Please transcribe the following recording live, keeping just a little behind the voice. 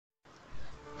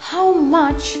How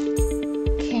much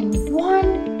can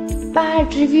one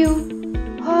bad review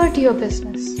hurt your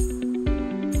business?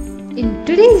 In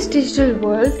today's digital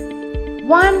world,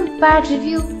 one bad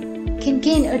review can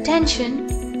gain attention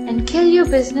and kill your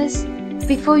business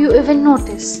before you even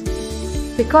notice.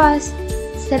 Because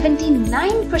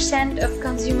 79% of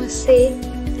consumers say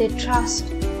they trust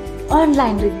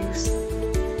online reviews,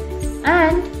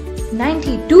 and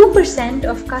 92%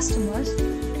 of customers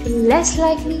feel less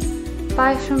likely to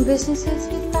buy from businesses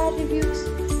with bad reviews.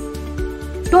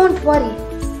 Don't worry,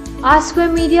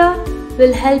 Ask-Where Media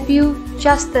will help you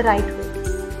just the right way.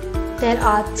 There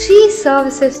are 3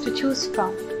 services to choose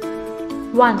from.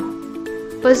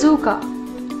 1. Bazooka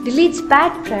deletes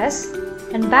bad press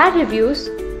and bad reviews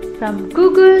from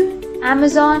Google,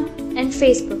 Amazon, and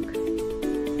Facebook.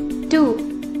 2.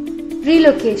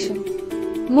 Relocation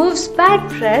moves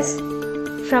bad press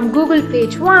from Google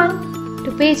page 1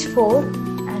 to page 4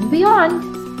 and beyond.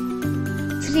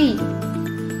 3.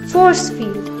 Force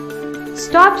field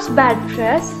stops bad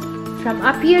press from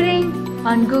appearing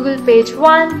on Google page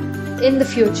 1 in the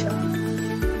future.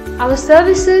 Our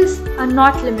services are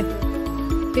not limited.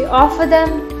 We offer them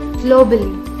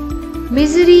globally.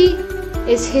 Misery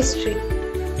is history.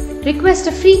 Request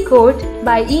a free quote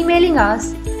by emailing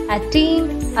us at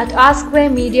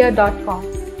team@askwaremedia.com.